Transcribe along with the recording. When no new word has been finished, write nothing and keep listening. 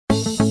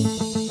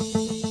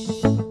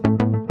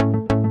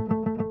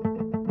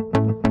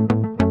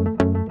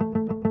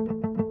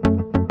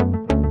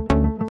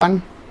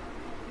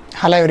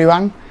Hello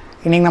everyone.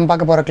 இன்னைக்கு நம்ம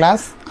பார்க்க போற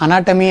class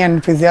anatomy and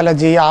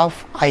physiology of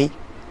eye.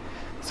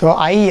 So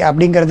eye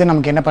அப்படிங்கிறது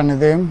நமக்கு என்ன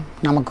பண்ணுது?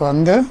 நமக்கு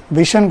வந்து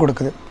விஷன்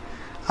கொடுக்குது.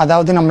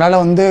 அதாவது நம்மளால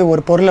வந்து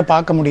ஒரு பொருளை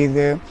பார்க்க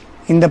முடியுது.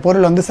 இந்த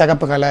பொருள் வந்து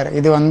சிகப்பு கலர்,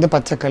 இது வந்து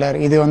பச்சை கலர்,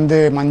 இது வந்து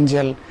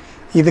மஞ்சள்,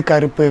 இது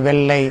கருப்பு,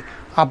 வெள்ளை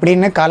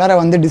அப்படின்னு கலரை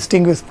வந்து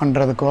டிஸ்டிங்விஷ்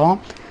பண்ணுறதுக்கும்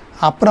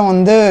அப்புறம்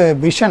வந்து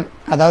விஷன்,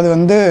 அதாவது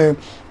வந்து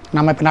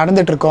நம்ம இப்போ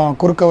நடந்துகிட்ருக்கோம்,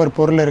 குறுக்க ஒரு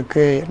பொருள்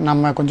இருக்குது,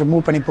 நம்ம கொஞ்சம்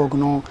மூவ் பண்ணி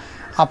போகணும்,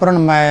 அப்புறம்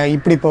நம்ம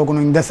இப்படி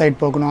போகணும், இந்த சைட்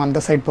போகணும், அந்த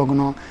சைட்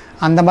போகணும்,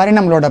 அந்த மாதிரி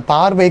நம்மளோட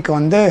பார்வைக்கு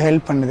வந்து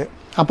ஹெல்ப் பண்ணுது.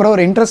 அப்புறம்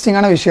ஒரு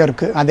இன்ட்ரெஸ்டிங்கான விஷயம்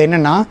இருக்குது. அது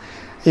என்னென்னா,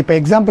 இப்போ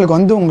எக்ஸாம்பிளுக்கு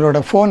வந்து உங்களோட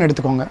ஃபோன்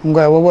எடுத்துக்கோங்க.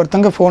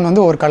 ஒவ்வொருத்தங்க ஃபோன்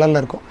வந்து ஒரு கலரில்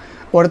இருக்கும்.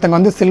 ஒருத்தங்க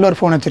வந்து சில்வர்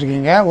ஃபோன்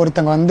வச்சுருக்கீங்க,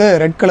 ஒருத்தங்க வந்து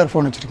ரெட் கலர்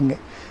ஃபோன் வச்சுருக்கீங்க.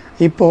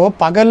 இப்போது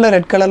பகலில்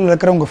ரெட் கலரில்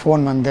இருக்கிற உங்கள்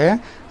ஃபோன் வந்து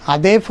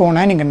அதே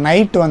ஃபோனை நீங்கள்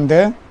நைட்டு வந்து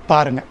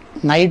பாருங்கள்.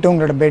 நைட்டு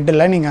உங்களோட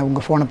பெட்டில் நீங்கள்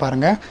உங்கள் ஃபோனை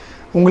பாருங்கள்,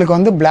 உங்களுக்கு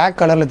வந்து பிளாக்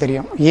கலரில்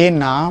தெரியும்.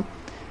 ஏன்னா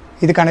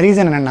இதுக்கான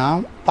ரீசன் என்னென்னா,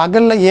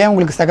 பகலில் ஏன்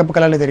உங்களுக்கு சிகப்பு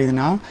கலரில்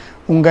தெரியுதுன்னா,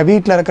 உங்கள்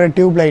வீட்டில் இருக்கிற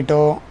டியூப்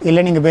லைட்டோ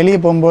இல்லை நீங்கள் வெளியே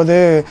போகும்போது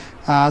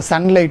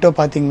சன்லைட்டோ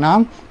பார்த்திங்கன்னா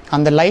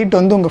அந்த லைட்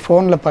வந்து உங்கள்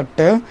ஃபோனில்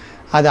பட்டு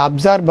அது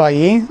அப்சார்ப்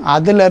ஆகி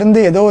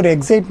அதிலேருந்து ஏதோ ஒரு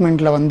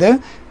எக்ஸைட்மெண்ட்டில் வந்து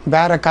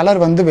வேறு கலர்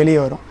வந்து வெளியே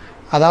வரும்.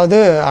 அதாவது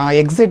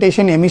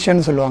எக்ஸைட்டேஷன்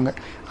எமிஷன் சொல்லுவாங்க.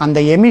 அந்த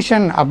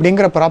எமிஷன்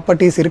அப்படிங்கிற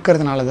ப்ராப்பர்ட்டிஸ்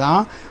இருக்கிறதுனால தான்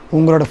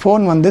உங்களோட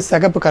ஃபோன் வந்து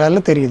சிகப்பு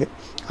கலரில் தெரியுது.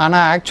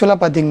 ஆனால் ஆக்சுவலாக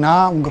பார்த்திங்கன்னா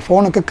உங்கள்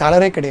ஃபோனுக்கு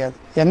கலரே கிடையாது.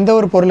 எந்த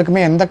ஒரு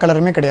பொருளுக்குமே எந்த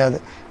கலருமே கிடையாது.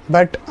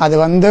 பட் அது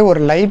வந்து ஒரு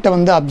லைட்டை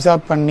வந்து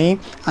அப்சார்ப் பண்ணி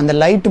அந்த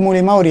லைட்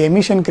மூலிமா ஒரு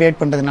எமிஷன் க்ரியேட்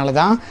பண்ணுறதுனால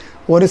தான்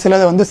ஒரு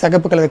சிலதை வந்து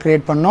சிகப்பு கலர்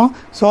க்ரியேட் பண்ணோம்,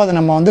 ஸோ அதை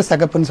நம்ம வந்து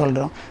சிகப்புன்னு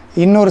சொல்கிறோம்.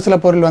 இன்னொரு சில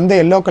பொருள் வந்து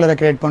எல்லோ கலரை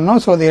க்ரியேட் பண்ணோம்,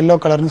 ஸோ அது எல்லோ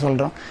கலர்னு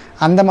சொல்கிறோம்.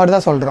 அந்த மாதிரி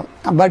தான் சொல்கிறோம்.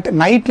 பட்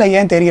நைட்டில்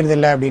ஏன் தெரியறது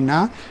இல்லை அப்படின்னா,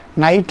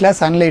 நைட்டில்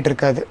சன்லைட்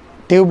இருக்காது,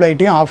 டியூப்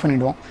லைட்டையும் ஆஃப்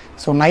பண்ணிவிடுவோம்.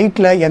 ஸோ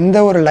நைட்டில் எந்த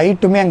ஒரு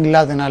லைட்டுமே அங்கே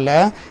இல்லாதனால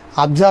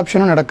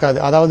அப்சார்ப்ஷனும் நடக்காது.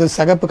 அதாவது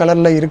சிகப்பு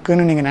கலரில்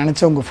இருக்குதுன்னு நீங்கள்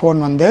நினச்ச உங்கள் ஃபோன்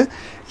வந்து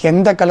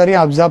எந்த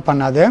கலரையும் அப்சார்ப்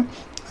பண்ணாது,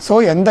 ஸோ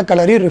எந்த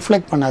கலரையும்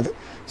ரிஃப்ளெக்ட் பண்ணாது,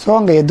 ஸோ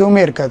அங்கே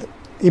எதுவுமே இருக்காது.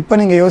 இப்போ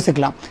நீங்கள்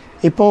யோசிக்கலாம்,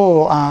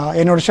 இப்போது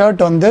என்னோடய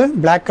ஷர்ட் வந்து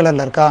பிளாக்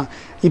கலரில் இருக்கா,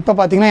 இப்போ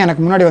பார்த்திங்கன்னா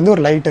எனக்கு முன்னாடி வந்து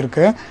ஒரு லைட்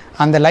இருக்குது,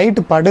 அந்த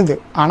லைட்டு படுது,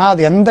 ஆனால்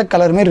அது எந்த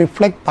கலருமே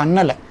ரிஃப்ளெக்ட்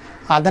பண்ணலை,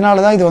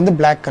 அதனால தான் இது வந்து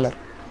பிளாக் கலர்.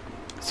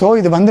 ஸோ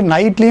இது வந்து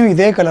நைட்லேயும்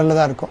இதே கலரில்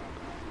தான் இருக்கும்.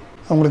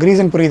 உங்களுக்கு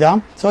ரீசன் புரியுதா?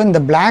 ஸோ இந்த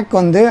பிளாக்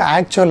வந்து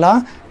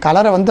ஆக்சுவலாக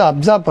கலரை வந்து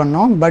அப்சார்ப்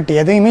பண்ணோம், பட்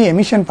எதையுமே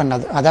எமிஷன்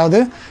பண்ணாது. அதாவது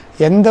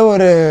எந்த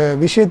ஒரு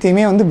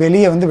விஷயத்தையுமே வந்து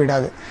வெளியே வந்து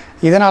விடாது.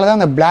 இதனால தான்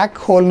அந்த பிளாக்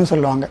ஹோல்னு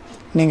சொல்லுவாங்க.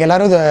 நீங்கள்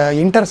எல்லோரும் இந்த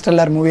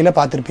இன்டர்ஸ்டெல்லார் மூவியில்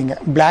பார்த்துருப்பீங்க,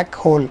 பிளாக்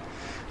ஹோல்.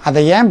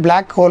 அதை ஏன்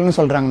பிளாக் ஹோல்னு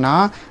சொல்கிறாங்கன்னா,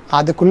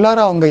 அதுக்குள்ளார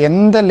அவங்க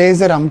எந்த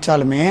லேசர்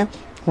அமிச்சாலுமே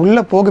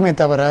உள்ளே போகுமே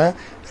தவிர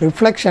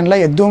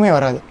ரிஃப்ளெக்ஷனில் எதுவுமே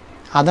வராது.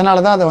 அதனால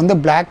தான் அதை வந்து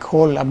பிளாக்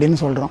ஹோல் அப்படின்னு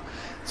சொல்கிறோம்.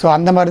 ஸோ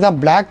அந்த மாதிரி தான்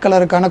பிளாக்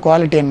கலருக்கான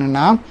குவாலிட்டி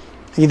என்னென்னா,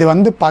 இது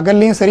வந்து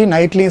பகல்லையும் சரி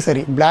நைட்லேயும்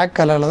சரி பிளாக்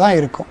கலரில் தான்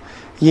இருக்கும்.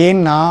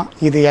 ஏன்னா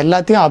இது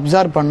எல்லாத்தையும்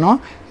அப்சார்ப் பண்ணோம்,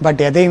 பட்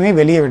எதையுமே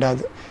வெளியே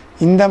விடாது.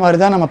 இந்த மாதிரி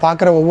தான் நம்ம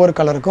பார்க்குற ஒவ்வொரு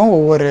கலருக்கும்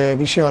ஒவ்வொரு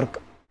விஷயம்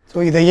இருக்குது. ஸோ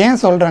இதை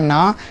ஏன் சொல்கிறேன்னா,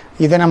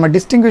 இதை நம்ம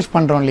டிஸ்டிங்விஷ்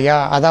பண்ணுறோம் இல்லையா,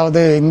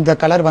 அதாவது இந்த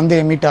கலர் வந்து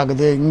எமிட்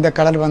ஆகுது, இந்த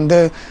கலர் வந்து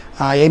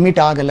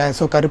எமிட் ஆகலை,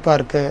 ஸோ கருப்பாக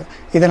இருக்குது.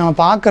 இதை நம்ம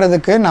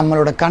பார்க்குறதுக்கு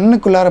நம்மளோட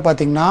கண்ணுக்குள்ளார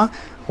பார்த்திங்கன்னா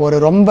ஒரு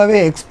ரொம்பவே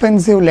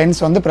எக்ஸ்பென்சிவ் லென்ஸ்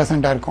வந்து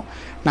ப்ரெசென்ட்டாக இருக்கும்.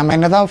 நம்ம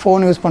என்ன தான்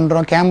ஃபோன் யூஸ்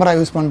பண்ணுறோம், கேமரா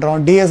யூஸ் பண்ணுறோம்,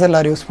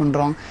 டிஎஸ்எல்ஆர் யூஸ்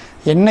பண்ணுறோம்,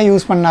 என்ன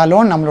யூஸ்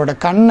பண்ணாலும் நம்மளோட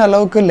கண்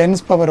அளவுக்கு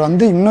லென்ஸ் பவர்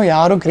வந்து இன்னும்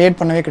யாரும் க்ரியேட்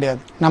பண்ணவே கிடையாது.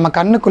 நம்ம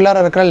கண்ணுக்குள்ளார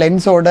இருக்கிற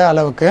லென்ஸோட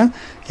அளவுக்கு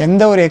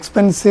எந்த ஒரு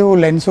எக்ஸ்பென்சிவ்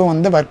லென்ஸும்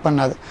வந்து ஒர்க்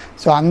பண்ணாது.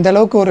 ஸோ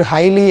அந்தளவுக்கு ஒரு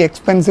ஹைலி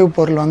எக்ஸ்பென்சிவ்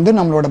பொருள் வந்து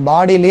நம்மளோட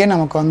பாடியிலேயே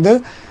நமக்கு வந்து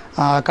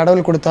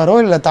கடவுள் கொடுத்தாரோ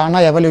இல்லை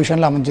தானாக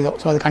எவல்யூஷனில் அமைஞ்சுதோ,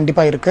 ஸோ அது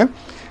கண்டிப்பாக இருக்குது.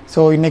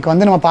 ஸோ இன்றைக்கி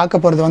வந்து நம்ம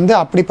பார்க்க போகிறது வந்து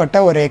அப்படிப்பட்ட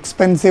ஒரு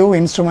எக்ஸ்பென்சிவ்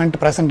இன்ஸ்ட்ருமெண்ட்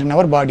ப்ரெசென்ட் இன்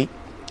அவர் பாடி,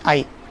 ஐ.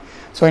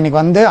 ஸோ இன்றைக்கி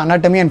வந்து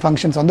anatomy and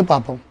functions வந்து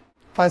பார்ப்போம்.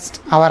 First,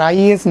 our I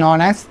is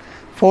known as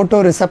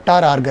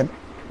Photoreceptor organ.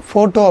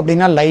 Photo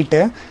அப்படின்னா லைட்டு.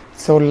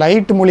 ஸோ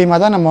லைட் மூலிமா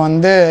தான் நம்ம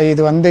வந்து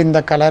இது வந்து இந்த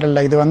கலர்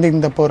இல்லை, இது வந்து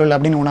இந்த பொருள்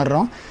அப்படின்னு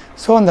உணர்கிறோம்.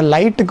 ஸோ அந்த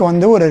லைட்டுக்கு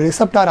வந்து ஒரு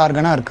ரிசப்டார்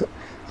ஆர்கனாக இருக்குது.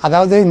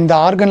 அதாவது இந்த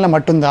ஆர்கனில்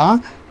மட்டும்தான்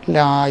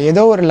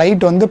ஏதோ ஒரு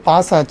லைட் வந்து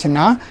பாஸ்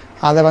ஆச்சுன்னா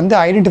அதை வந்து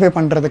ஐடென்டிஃபை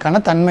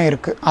பண்ணுறதுக்கான தன்மை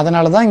இருக்குது.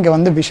 அதனால தான் இங்கே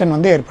வந்து விஷன்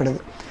வந்து ஏற்படுது.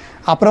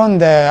 அப்புறம்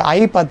இந்த ஐ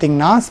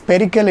பார்த்திங்கன்னா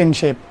ஸ்பெரிக்கல் இன்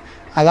ஷேப்,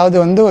 அதாவது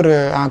வந்து ஒரு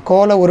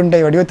கோள உருண்டை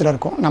வடிவத்தில்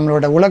இருக்கும்.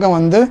 நம்மளோட உலகம்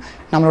வந்து,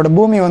 நம்மளோட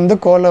பூமி வந்து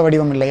கோள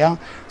வடிவம் இல்லையா,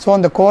 ஸோ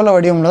அந்த கோள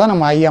வடிவமில் தான்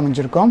நம்ம ஐ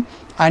அமைஞ்சிருக்கோம்.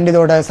 அண்ட்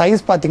இதோட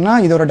சைஸ் பார்த்திங்கன்னா,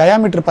 இதோட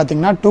டயாமீட்டர்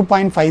பார்த்திங்கன்னா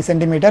 2.5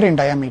 சென்டிமீட்டர் இன்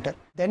டயாமீட்டர்.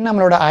 தென்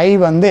நம்மளோட ஐ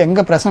வந்து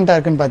எங்கே ப்ரெசென்ட்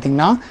ஆயிருக்குன்னு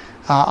பார்த்திங்கன்னா,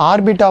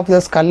 ஆர்பிட் ஆஃப்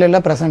த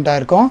ஸ்கல்லில் ப்ரெசென்ட்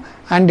ஆயிருக்கும்.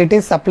 And it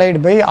is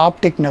supplied by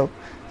optic nerve.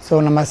 So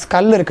நம்ம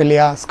ஸ்கல் இருக்குது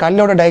இல்லையா,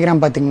 ஸ்கல்லோட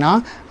டயக்ராம் பார்த்திங்கன்னா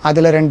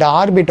அதில் 2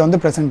 ஆர்பிட் வந்து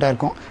ப்ரெசென்ட்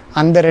ஆயிருக்கும்.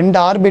 அந்த 2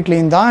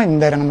 ஆர்பிட்லேயும் தான்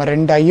இந்த நம்ம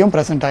 2 ஐயும்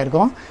ப்ரெசென்ட்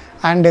ஆயிருக்கும்.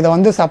 அண்ட் இதை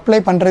வந்து சப்ளை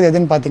பண்ணுறது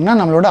எதுன்னு பார்த்திங்கன்னா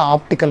நம்மளோட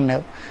ஆப்டிக்கல்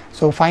நர்வ்.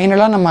 ஸோ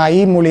ஃபைனலாக நம்ம ஐ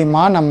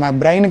மூலிமா நம்ம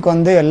பிரெயினுக்கு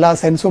வந்து எல்லா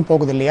சென்ஸும்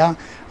போகுது இல்லையா,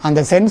 அந்த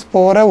சென்ஸ்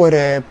போகிற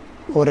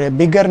ஒரு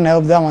பிக்கர்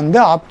நர்வ் தான் வந்து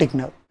ஆப்டிக்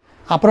நர்வ்.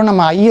 அப்புறம்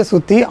நம்ம ஐயை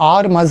சுற்றி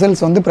 6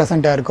 மசில்ஸ் வந்து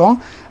ப்ரெசென்ட்டாக இருக்கும்.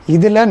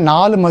 இதில்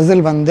 4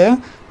 மசில் வந்து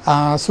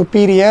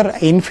superior,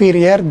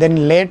 inferior, then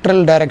lateral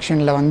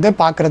directionல வந்து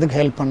பார்க்குறதுக்கு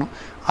ஹெல்ப் பண்ணும்.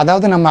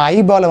 அதாவது நம்ம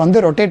ஐபாலை வந்து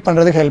ரொட்டேட்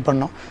பண்ணுறதுக்கு ஹெல்ப்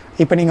பண்ணும்.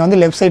 இப்போ நீங்கள் வந்து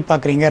லெஃப்ட் சைட்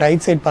பார்க்குறீங்க,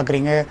 ரைட் சைட்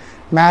பார்க்குறீங்க,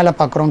 மேலே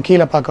பார்க்குறோம்,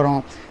 கீழே பார்க்குறோம்,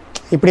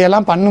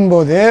 இப்படியெல்லாம்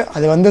பண்ணும்போது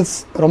அது வந்து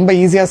ரொம்ப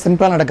ஈஸியாக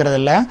சிம்பிளாக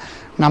நடக்கிறதில்ல.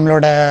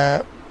 நம்மளோட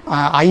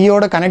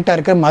ஐயோட கனெக்டாக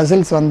இருக்கிற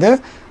மசில்ஸ் வந்து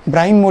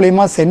பிரைன்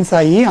மூலிமா சென்ஸ்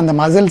ஆகி அந்த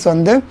மசில்ஸ்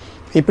வந்து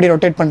இப்படி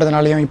ரொட்டேட்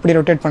பண்ணுறதுனாலையும் இப்படி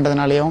ரொட்டேட்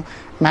பண்ணுறதுனாலையும்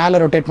மேலே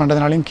ரொட்டேட்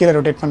பண்ணுறதுனாலையும் கீழே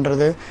ரொட்டேட்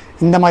பண்ணுறது,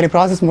 இந்த மாதிரி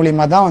ப்ராசஸ்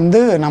மூலிமா தான் வந்து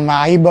நம்ம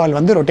ஐபால்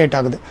வந்து ரொட்டேட்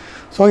ஆகுது.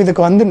 ஸோ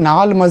இதுக்கு வந்து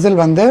 4 மசில்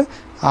வந்து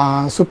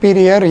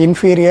சுப்பீரியர்,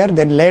 இன்ஃபீரியர்,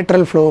 தென்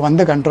லேட்ரல் ஃப்ளோ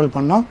வந்து கண்ட்ரோல்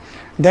பண்ணும்.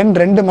 தென்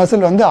 2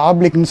 மசில் வந்து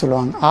ஆப்ளிக்னு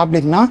சொல்லுவாங்க.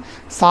 ஆப்ளிக்னா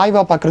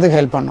சாய்வாக பார்க்குறதுக்கு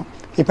ஹெல்ப் பண்ணும்.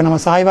 இப்போ நம்ம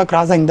சாய்வாக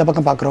கிராஸாக இந்த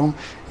பக்கம் பார்க்குறோம்,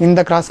 இந்த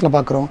கிராஸில்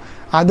பார்க்குறோம்,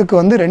 அதுக்கு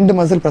வந்து 2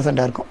 மசில்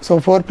ப்ரெசென்ட்டாக இருக்கும். ஸோ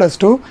 4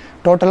 + 2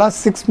 டோட்டலாக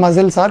 6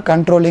 muscles R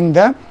controlling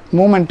the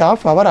moment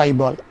of our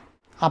eyeball.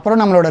 அப்புறம்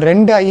நம்மளோட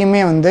 2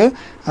 ஐயுமே வந்து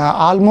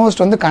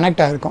ஆல்மோஸ்ட் வந்து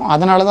கனெக்ட் ஆகிருக்கும்.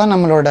 அதனால தான்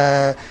நம்மளோட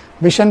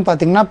விஷன்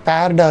பார்த்திங்கன்னா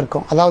பேர்டாக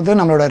இருக்கும். அதாவது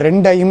நம்மளோட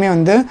 2 ஐயுமே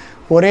வந்து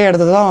ஒரே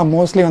இடத்துல தான்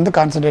மோஸ்ட்லி வந்து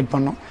கான்சன்ட்ரேட்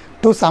பண்ணும்.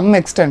 To some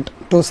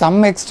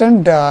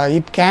extent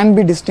it can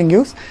be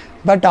distinguish,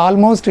 but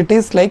almost it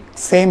is like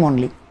same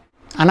only.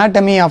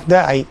 Anatomy of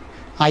the ஐ,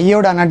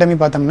 ஐயோட அனாட்டமி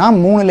பார்த்தோம்னா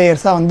 3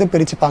 லேயர்ஸாக வந்து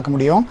பிரித்து பார்க்க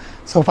முடியும்.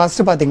 ஸோ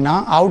ஃபஸ்ட்டு பார்த்திங்கன்னா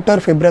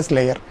அவுட்டர் ஃபிப்ரஸ்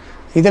லேயர்.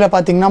 இதில்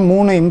பார்த்திங்கன்னா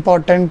 3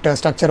 இம்பார்ட்டண்ட்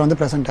ஸ்ட்ரக்சர் வந்து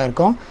ப்ரெசென்ட்டாக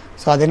இருக்கும்.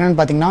 ஸோ அது என்னென்னு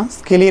பார்த்திங்கன்னா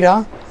ஸ்கிலீரா,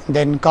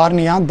 தென்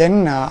கார்னியா, தென்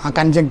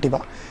கன்ஜங்டிவா,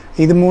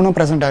 இது 3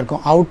 ப்ரெசென்ட்டாக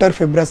இருக்கும் அவுட்டர்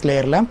ஃபிப்ரஸ்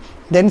லேயரில்.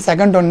 Then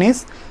second one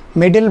is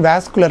middle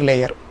vascular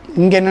layer.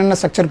 இங்கே என்னென்ன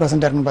ஸ்ட்ரக்சர்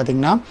ப்ரெசென்ட்டாக இருக்குன்னு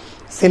பார்த்திங்கன்னா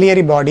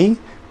சிலியரி பாடி,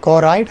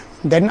 கோராய்ட்,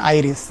 தென்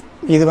ஐரிஸ்,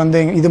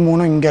 இது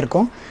 3 இங்கே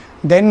இருக்கும்.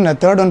 தென்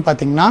தேர்ட் ஒன்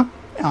பார்த்திங்கன்னா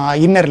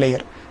இன்னர்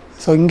லேயர்.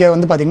 ஸோ இங்கே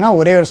வந்து பார்த்திங்கன்னா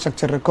ஒரே ஒரு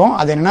ஸ்ட்ரக்சர் இருக்கும்,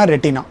 அது என்னென்னா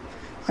ரெட்டினா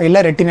இல்லை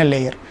ரெட்டினல்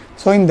லேயர்.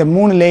 ஸோ இந்த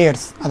 3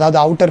 லேயர்ஸ், அதாவது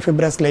outer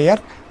ஃபிப்ரஸ்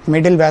layer,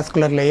 middle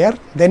vascular layer,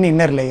 தென்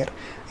இன்னர் லேயர்,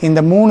 இந்த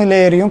 3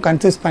 லேயரையும்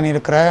கன்சிஸ்ட்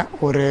பண்ணியிருக்கிற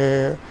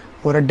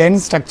ஒரு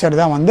டென்ஸ் ஸ்ட்ரக்சர்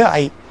தான் வந்து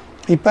ஐ.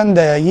 இப்போ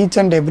இந்த ஈச்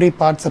அண்ட் எவ்ரி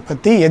பார்ட்ஸை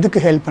பற்றி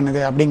எதுக்கு ஹெல்ப்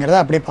பண்ணுது அப்படிங்கிறத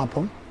அப்படியே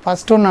பார்ப்போம்.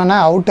 First ஒன்னான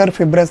outer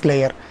ஃபிப்ரஸ்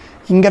layer.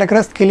 இங்கே இருக்கிற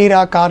ஸ்கிலீரா,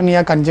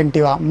 கார்னியா,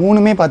 கன்ஜங்டிவா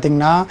 3மே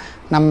பார்த்திங்கன்னா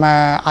நம்ம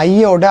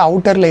ஐயோட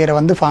அவுட்டர் லேயரை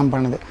வந்து ஃபார்ம்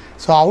பண்ணுது.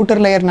 ஸோ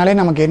அவுட்டர் லேயர்னாலே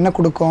நமக்கு என்ன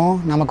கொடுக்கும்,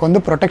 நமக்கு வந்து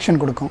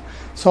ப்ரொடெக்ஷன் கொடுக்கும்.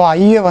 ஸோ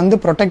ஐயை வந்து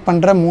ப்ரொடெக்ட்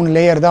பண்ணுற 3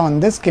 லேயர் தான்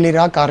வந்து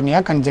ஸ்கிலீரா, கார்னியா,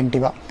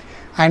 கன்ஜங்டிவா.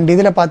 அண்ட்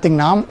இதில்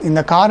பார்த்திங்கன்னா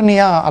இந்த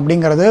கார்னியா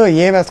அப்படிங்கிறது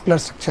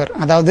ஏவாஸ்குலர் ஸ்ட்ரக்சர்.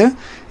 அதாவது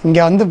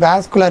இங்கே வந்து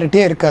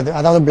வாஸ்குலாரிட்டியே இருக்காது,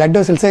 அதாவது பிளட்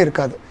வெசல்ஸே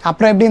இருக்காது.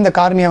 அப்புறம் எப்படி இந்த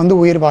கார்னியா வந்து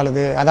உயிர்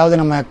வாழுது, அதாவது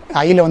நம்ம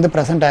ஐயில் வந்து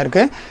ப்ரெசென்ட்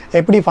ஆகிருக்கு,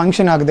 எப்படி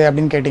ஃபங்க்ஷன் ஆகுது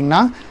அப்படின்னு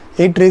கேட்டிங்கன்னா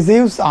it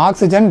receives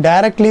oxygen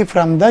directly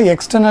from the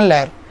external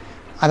ஏர்.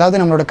 அதாவது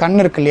நம்மளோட கண்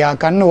இருக்கு இல்லையா,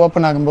 கண்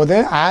ஓப்பன் ஆகும்போது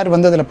ஏர்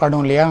வந்து அதில்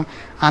படும் இல்லையா,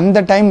 அந்த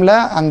டைமில்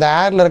அந்த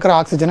ஏரில் இருக்கிற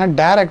ஆக்சிஜனை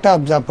டைரெக்டாக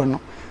அப்சார்ப்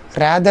பண்ணும்.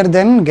 Rather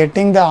then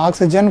getting the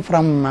oxygen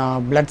from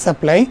blood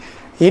supply,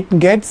 it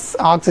gets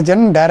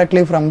oxygen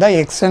directly from the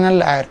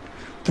external air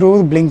through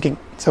blinking.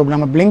 So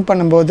நம்ம பிளிங்க்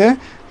பண்ணும்போது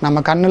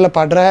நம்ம கண்ணில்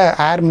படுற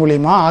ஏர்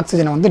மூலிமா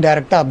ஆக்சிஜனை வந்து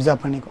டைரெக்டாக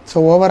அப்சார்ப் பண்ணிக்கும். ஸோ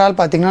ஓவரால்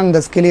பார்த்திங்கன்னா இந்த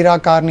ஸ்கிலீரா,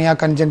 கார்னியா,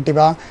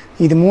 கன்ஜங்டிவா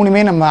இது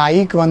 3மே நம்ம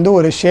ஐக்கு வந்து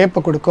ஒரு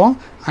ஷேப்பை கொடுக்கும்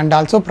அண்ட்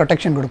ஆல்சோ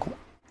ப்ரொடெக்ஷன் கொடுக்கும்.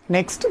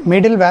 Next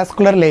middle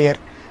vascular layer.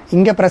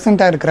 இங்கே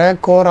ப்ரெசென்ட்டாக இருக்கிற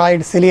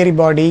choroid, ciliary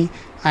body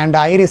and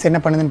iris என்ன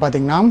பண்ணுதுன்னு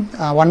பார்த்திங்கன்னா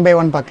 1 by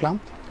 1 பார்க்கலாம்.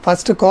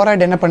 ஃபஸ்ட்டு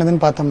கோராய்டு என்ன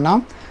பண்ணுதுன்னு பார்த்தோம்னா,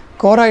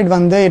 கோராய்டு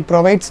வந்து it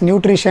provides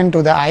nutrition to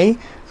the I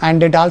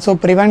and it also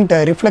prevent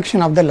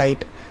reflection of the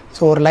light.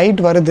 So ஒரு லைட்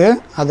வருது,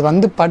 அது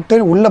வந்து பட்டு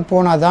உள்ளே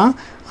போனால் தான்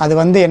அது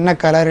வந்து என்ன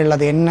கலர் இல்லை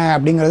அது என்ன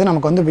அப்படிங்கிறது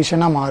நமக்கு வந்து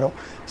விஷனாக மாறும்.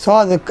 ஸோ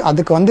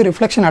அதுக்கு வந்து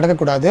ரிஃப்ளெக்ஷன்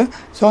நடக்கக்கூடாது.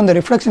 ஸோ அந்த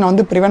ரிஃப்ளெக்ஷனை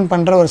வந்து ப்ரிவெண்ட்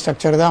பண்ணுற ஒரு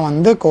ஸ்ட்ரக்சர் தான்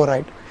வந்து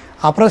கோராய்டு.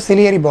 அப்புறம்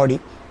சிலியரி பாடி.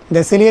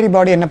 இந்த சிலியரி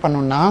பாடி என்ன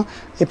பண்ணுன்னா,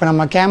 இப்போ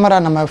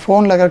நம்ம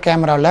ஃபோனில் இருக்கிற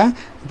கேமராவில்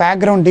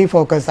பேக்ரவுண்ட்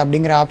டீஃபோக்கஸ்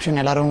அப்படிங்கிற ஆப்ஷன்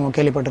எல்லோரும்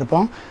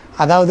கேள்விப்பட்டிருப்போம்.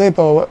 அதாவது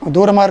இப்போ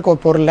தூரமாக இருக்க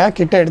ஒரு பொருளை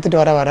கிட்ட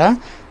எடுத்துகிட்டு வர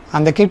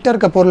அந்த கிட்ட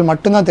இருக்க பொருள்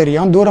மட்டும்தான்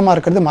தெரியும், தூரமாக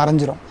இருக்கிறது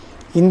மறைஞ்சிரும்.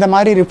 இந்த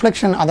மாதிரி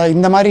ரிஃப்ளெக்ஷன், அதாவது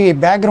இந்த மாதிரி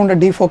பேக்ரவுண்டை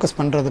டீஃபோக்கஸ்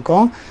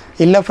பண்ணுறதுக்கும்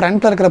இல்லை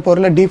ஃப்ரண்ட்டில் இருக்கிற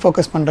பொருளை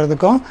டீஃபோக்கஸ்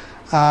பண்ணுறதுக்கும்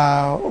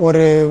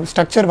ஒரு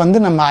ஸ்ட்ரக்சர் வந்து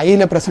நம்ம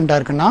ஐயில் ப்ரெசென்ட்டாக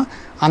இருக்குன்னா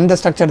அந்த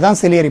ஸ்ட்ரக்சர் தான்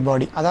சிலியரி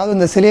பாடி. அதாவது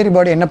இந்த சிலியரி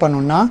பாடி என்ன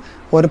பண்ணுன்னா,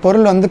 ஒரு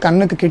பொருள் வந்து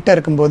கண்ணுக்கு கிட்ட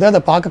இருக்கும்போது அதை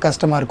பார்க்க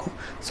கஷ்டமாக இருக்கும்.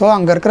 ஸோ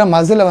அங்கே இருக்கிற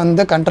மசிலை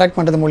வந்து கண்ட்ராக்ட்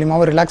பண்ணுறது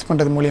மூலியமாகவும் ரிலாக்ஸ்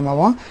பண்ணுறது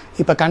மூலியமாகவும்,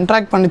 இப்போ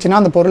கண்ட்ராக்ட் பண்ணிச்சுன்னா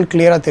அந்த பொருள்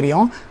கிளியராக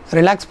தெரியும்,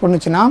 ரிலாக்ஸ்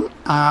பண்ணுச்சுன்னா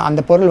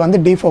அந்த பொருள் வந்து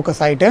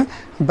டீஃபோக்கஸ் ஆகிட்டு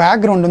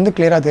பேக்ரவுண்ட் வந்து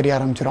கிளியராக தெரிய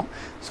ஆரம்பிச்சிடும்.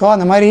 ஸோ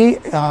அந்த மாதிரி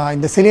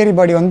இந்த சிலியரி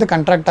பாடி வந்து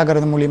கண்ட்ராக்ட்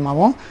ஆகிறது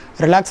மூலியமாகவும்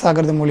ரிலாக்ஸ்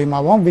ஆகிறது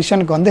மூலியமாகவும்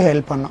விஷனுக்கு வந்து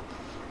ஹெல்ப் பண்ணும்.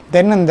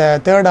 தென் இந்த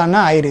தேர்டான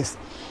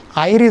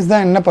ஐரிஸ்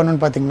தான் என்ன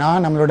பண்ணுன்னு பார்த்திங்கன்னா,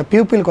 நம்மளோட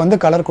பியூப்பிளுக்கு வந்து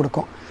கலர்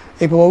கொடுக்கும்.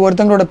 இப்போ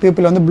ஒவ்வொருத்தங்களோட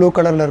பியூப்பிள் வந்து ப்ளூ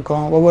கலரில்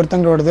இருக்கும்,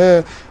 ஒவ்வொருத்தங்களோடது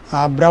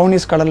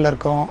ப்ரௌனிஷ் கலரில்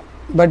இருக்கும்,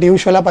 பட்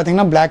யூஸ்வலாக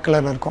பார்த்திங்கன்னா பிளாக்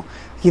கலரில் இருக்கும்.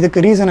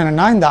 இதுக்கு ரீசன்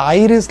என்னென்னா, இந்த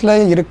ஐரிஸில்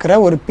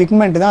இருக்கிற ஒரு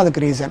பிக்மெண்ட் தான்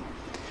அதுக்கு ரீசன்.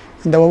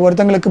 இந்த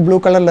ஒவ்வொருத்தங்களுக்கு ப்ளூ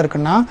கலரில்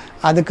இருக்குன்னா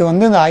அதுக்கு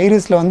வந்து இந்த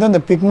ஐரிஸில் வந்து அந்த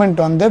பிக்மெண்ட்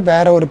வந்து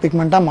வேறு ஒரு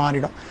பிக்மெண்ட்டாக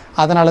மாறிடும்.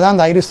 அதனால தான்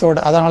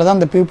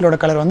அந்த பியூப்பிளோட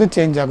கலர் வந்து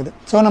சேஞ்ச் ஆகுது.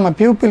 ஸோ நம்ம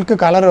பியூப்பிளுக்கு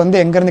கலர் வந்து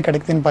எங்கேருந்து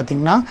கிடைக்குதுன்னு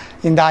பார்த்திங்கன்னா,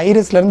 இந்த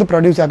ஐரிஸ்லேருந்து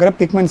ப்ரொடியூஸ் ஆகிற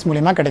பிக்மெண்ட்ஸ்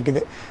மூலிமா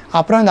கிடைக்குது.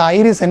 அப்புறம் இந்த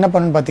ஐரிஸ் என்ன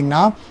பண்ணுன்னு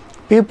பார்த்திங்கன்னா,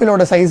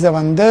 பியூப்பிளோட சைஸை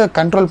வந்து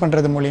கண்ட்ரோல்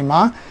பண்ணுறது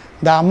மூலிமா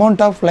the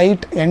amount of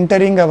light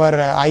entering அவர்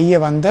ஐயை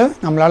வந்து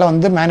நம்மளால்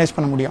வந்து மேனேஜ்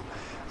பண்ண முடியும்.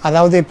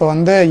 அதாவது இப்போ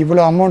வந்து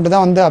இவ்வளோ அமௌண்ட்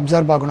தான் வந்து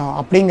அப்சர்வ் ஆகணும்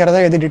அப்படிங்கிறத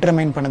எது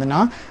டிட்டர்மைன் பண்ணுதுன்னா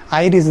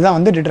ஐரிஸ் தான்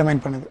வந்து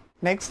டிட்டர்மைன் பண்ணுது.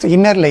 நெக்ஸ்ட்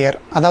இன்னர் லேயர்,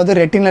 அதாவது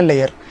ரெட்டினல்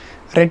லேயர்.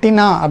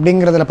 ரெட்டினா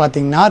அப்படிங்கிறதுல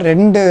பார்த்தீங்கன்னா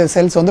 2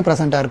 செல்ஸ் வந்து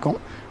ப்ரெசண்ட்டாக இருக்கும்,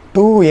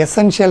 2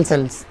 எசென்ஷியல்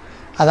செல்ஸ்.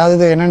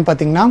 அதாவது என்னென்னு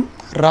பார்த்தீங்கன்னா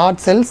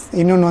ராட் செல்ஸ்,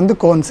 இன்னொன்று வந்து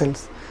கோன்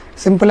செல்ஸ்.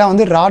 சிம்பிளாக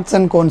வந்து ராட்ஸ்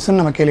அண்ட் கோன்ஸ்னு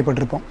நம்ம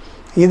கேள்விப்பட்டிருப்போம்.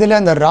 இதில்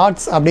இந்த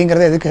ராட்ஸ்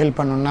அப்படிங்கிறத எதுக்கு ஹெல்ப்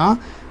பண்ணணும்னா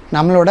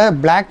நம்மளோட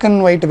பிளாக்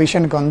அண்ட் ஒயிட்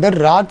விஷனுக்கு வந்து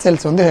ராட்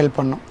செல்ஸ் வந்து ஹெல்ப்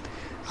பண்ணும்.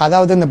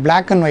 அதாவது இந்த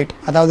பிளாக் அண்ட் ஒயிட்,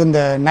 அதாவது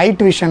இந்த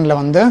நைட் விஷனில்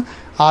வந்து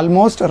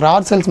ஆல்மோஸ்ட்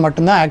ராட் செல்ஸ்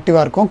மட்டும்தான்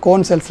ஆக்டிவாக இருக்கும்,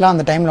 கோன் செல்ஸ்லாம்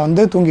அந்த டைமில்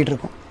வந்து தூங்கிட்டு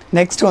இருக்கும்.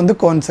 நெக்ஸ்ட் வந்து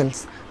கோன்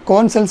செல்ஸ்.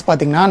 கோன் செல்ஸ்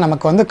பார்த்திங்கன்னா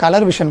நமக்கு வந்து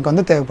கலர் விஷனுக்கு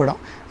வந்து தேவைப்படும்.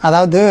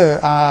 அதாவது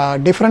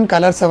டிஃப்ரெண்ட்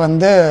கலர்ஸை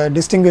வந்து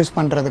டிஸ்டிங்விஷ்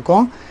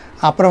பண்ணுறதுக்கும்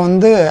அப்புறம்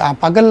வந்து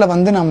பகலில்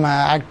வந்து நம்ம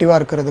ஆக்டிவாக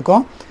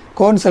இருக்கிறதுக்கும்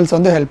கோன் செல்ஸ்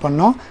வந்து ஹெல்ப்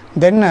பண்ணும்.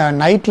 தென்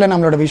நைட்டில்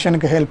நம்மளோட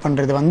விஷனுக்கு ஹெல்ப்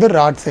பண்ணுறது வந்து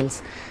ராட் செல்ஸ்.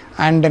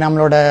 அண்ட்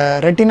நம்மளோட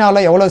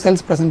ரெட்டினாவில் எவ்வளோ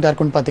செல்ஸ் ப்ரெசென்ட்டாக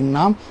இருக்குன்னு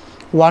பார்த்திங்கன்னா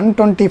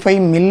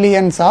 125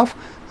 மில்லியன்ஸ் ஆஃப்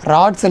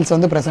ராட் செல்ஸ்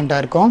வந்து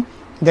ப்ரெசென்ட்டாக இருக்கும்.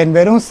 தென்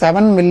வெறும்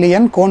 7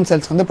 மில்லியன் கோன்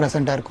செல்ஸ் வந்து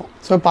ப்ரெசென்ட்டாக இருக்கும்.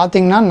 ஸோ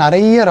பார்த்திங்கன்னா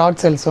நிறைய ராட்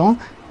செல்ஸும்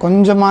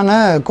கொஞ்சமான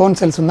கோன்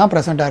செல்ஸும் தான்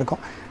ப்ரெசென்ட்டாக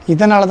இருக்கும்.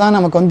 இதனால தான்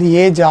நமக்கு வந்து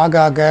ஏஜ் ஆக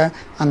ஆக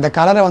அந்த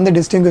கலரை வந்து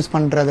டிஸ்டிங்விஷ்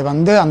பண்ணுறது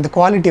வந்து அந்த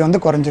குவாலிட்டி வந்து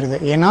குறைஞ்சிருது.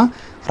 ஏன்னா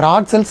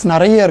ராட் செல்ஸ்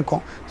நிறைய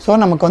இருக்கும். ஸோ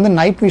நமக்கு வந்து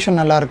நைட் விஷன்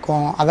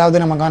நல்லாயிருக்கும்.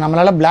 அதாவது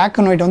நம்மளால் பிளாக்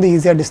அண்ட் ஒயிட் வந்து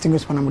ஈஸியாக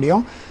டிஸ்டிங்விஷ் பண்ண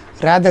முடியும்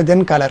rather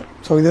than கலர்.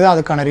 ஸோ இதுதான்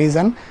அதுக்கான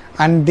reason.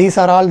 And these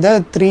are all the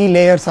 3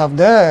 layers of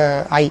the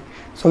I.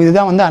 So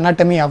இதுதான் வந்து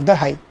அனாட்டமி ஆஃப் த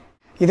ஐ.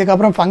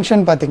 இதுக்கப்புறம்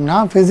ஃபங்க்ஷன் பார்த்திங்கன்னா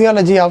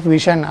ஃபிசியாலஜி ஆஃப்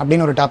விஷன்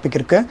அப்படின்னு ஒரு டாபிக்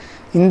இருக்குது.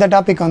 இந்த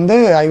டாபிக் வந்து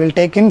I will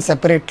take in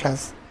separate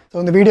class. So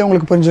இந்த வீடியோ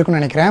உங்களுக்கு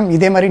புரிஞ்சிருக்குன்னு நினைக்கிறேன்.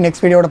 இதே மாதிரி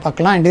நெக்ஸ்ட் வீடியோட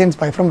பார்க்கலாம். And then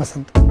by from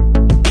Vasanth.